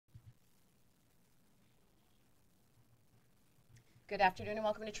Good afternoon and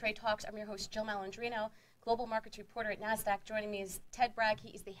welcome to Trade Talks. I'm your host, Jill Malandrino, global markets reporter at Nasdaq. Joining me is Ted Bragg. He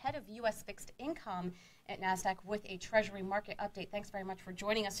is the head of U.S. fixed income at Nasdaq with a treasury market update. Thanks very much for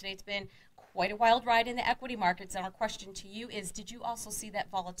joining us today. It's been quite a wild ride in the equity markets, and our question to you is, did you also see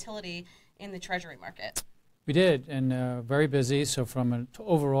that volatility in the treasury market? We did, and very busy. So from an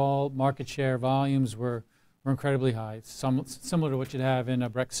overall market share, volumes were incredibly high, similar to what you'd have in a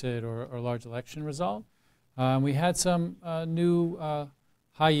Brexit or large election result. We had some new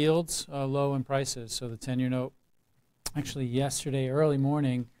high yields, low in prices. So the 10-year note, actually yesterday, early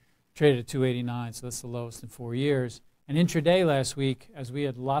morning, traded at 289, so that's the lowest in 4 years. And intraday last week, as we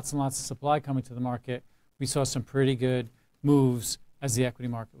had lots and lots of supply coming to the market, we saw some pretty good moves as the equity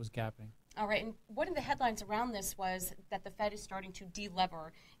market was gapping. All right, and one of the headlines around this was that the Fed is starting to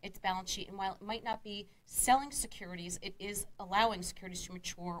de-lever its balance sheet, and while it might not be selling securities, it is allowing securities to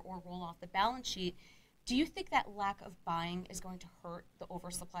mature or roll off the balance sheet. Do you think that lack of buying is going to hurt the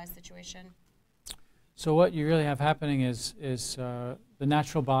oversupply situation? So what you really have happening is the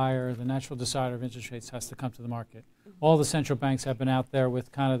natural buyer, the natural decider of interest rates has to come to the market. Mm-hmm. All the central banks have been out there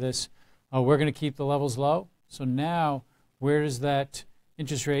with kind of this, we're going to keep the levels low. So now, where does that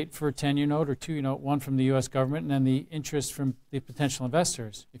interest rate for a 10-year note or 2-year note, one from the U.S. government and then the interest from the potential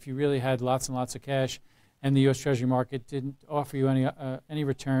investors? If you really had lots and lots of cash and the U.S. Treasury market didn't offer you any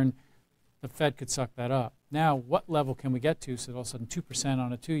return, the Fed could suck that up. Now, what level can we get to so that all of a sudden 2%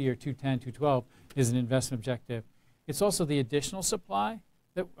 on a 2-year, 210, 212 is an investment objective? It's also the additional supply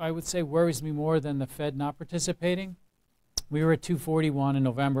that I would say worries me more than the Fed not participating. We were at 241 in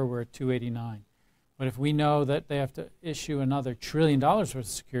November, we're at 289. But if we know that they have to issue another $1 trillion worth of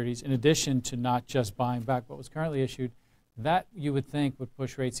securities in addition to not just buying back what was currently issued, that you would think would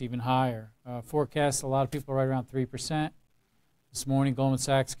push rates even higher. Forecasts, a lot of people are right around 3%. This morning, Goldman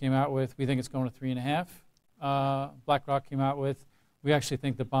Sachs came out with, we think it's going to 3.5. BlackRock came out with, we actually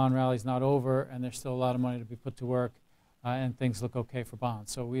think the bond rally is not over and there's still a lot of money to be put to work and things look okay for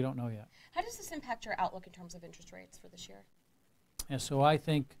bonds. So we don't know yet. How does this impact your outlook in terms of interest rates for this year? Yeah, so I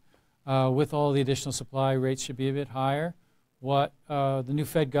think with all the additional supply, rates should be a bit higher. What the new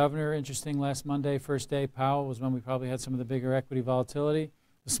Fed governor, interesting, last Monday, first day, Powell, was when we probably had some of the bigger equity volatility.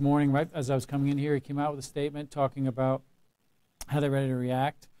 This morning, right as I was coming in here, he came out with a statement talking about how they're ready to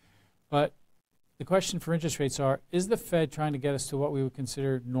react. But the question for interest rates is the Fed trying to get us to what we would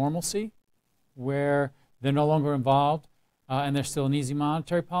consider normalcy, where they're no longer involved and there's still an easy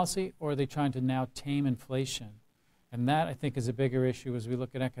monetary policy, or are they trying to now tame inflation? And that, I think, is a bigger issue as we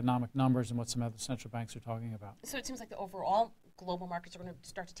look at economic numbers and what some other central banks are talking about. So it seems like the overall global markets are going to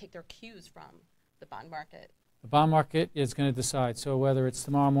start to take their cues from the bond market. The bond market is going to decide. So whether it's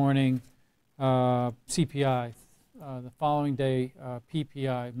tomorrow morning CPI, the following day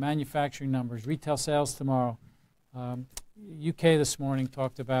PPI, manufacturing numbers, retail sales tomorrow. UK this morning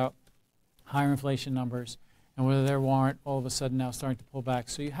talked about higher inflation numbers and whether there weren't all of a sudden now starting to pull back.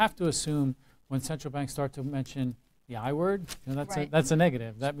 So you have to assume when central banks start to mention the I word, that's a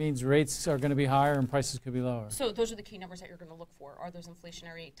negative. That means rates are going to be higher and prices could be lower. So those are the key numbers that you're going to look for. Are those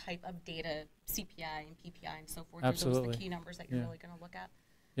inflationary type of data, CPI and PPI and so forth? Absolutely. Are those the key numbers that you're really going to look at?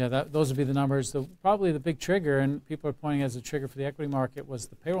 Yeah, those would be the numbers. Probably the big trigger, and people are pointing as a trigger for the equity market, was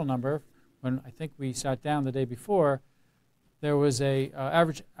the payroll number. When I think we sat down the day before, there was a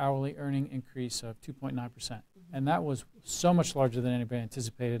average hourly earning increase of 2.9%. And that was so much larger than anybody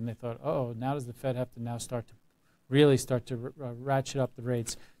anticipated, and they thought, oh, now does the Fed have to now really start to ratchet up the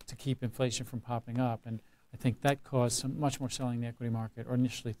rates to keep inflation from popping up? And I think that caused much more selling in the equity market, or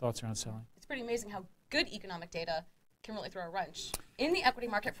initially thoughts around selling. It's pretty amazing how good economic data can really throw a wrench in the equity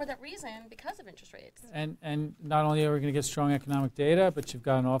market for that reason, because of interest rates. And not only are we going to get strong economic data, but you've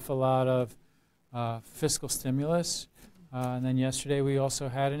got an awful lot of fiscal stimulus. And then yesterday we also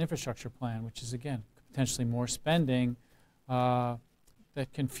had an infrastructure plan, which is, again, potentially more spending that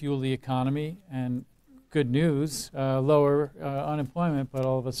can fuel the economy. And good news, lower unemployment, but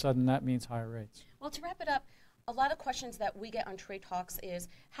all of a sudden that means higher rates. Well, to wrap it up, a lot of questions that we get on Trade Talks is,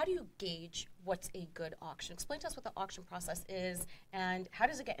 how do you gauge what's a good auction? Explain to us what the auction process is, and how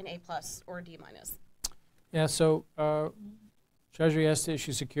does it get an A+ or a D-? Yeah, so Treasury has to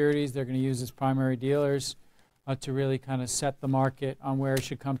issue securities. They're going to use as primary dealers to really kind of set the market on where it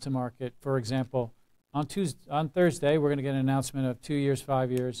should come to market. For example, on Thursday, we're going to get an announcement of 2 years,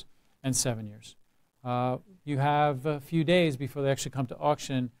 5 years, and 7 years. You have a few days before they actually come to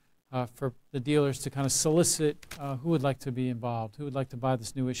auction for the dealers to kind of solicit who would like to be involved, who would like to buy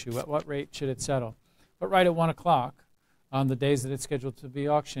this new issue, at what rate should it settle. But right at 1 o'clock, on the days that it's scheduled to be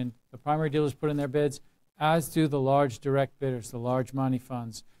auctioned, the primary dealers put in their bids, as do the large direct bidders, the large money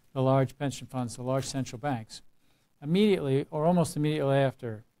funds, the large pension funds, the large central banks. immediately or almost immediately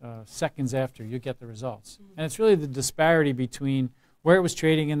after, seconds after, you get the results. And it's really the disparity between where it was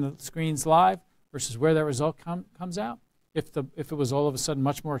trading in the screens live versus where that result comes out. If it was all of a sudden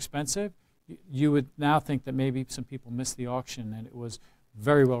much more expensive, you would now think that maybe some people missed the auction and it was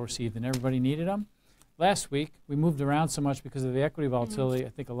very well received and everybody needed them. Last week, we moved around so much because of the equity volatility. I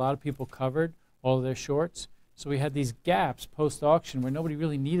think a lot of people covered all of their shorts. So we had these gaps post-auction where nobody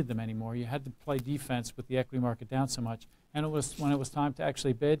really needed them anymore. You had to play defense with the equity market down so much. And when it was time to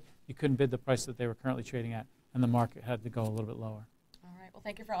actually bid, you couldn't bid the price that they were currently trading at, and the market had to go a little bit lower. All right. Well,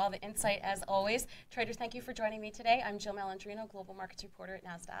 thank you for all the insight as always. Traders, thank you for joining me today. I'm Jill Malandrino, Global Markets Reporter at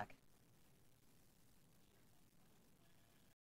Nasdaq.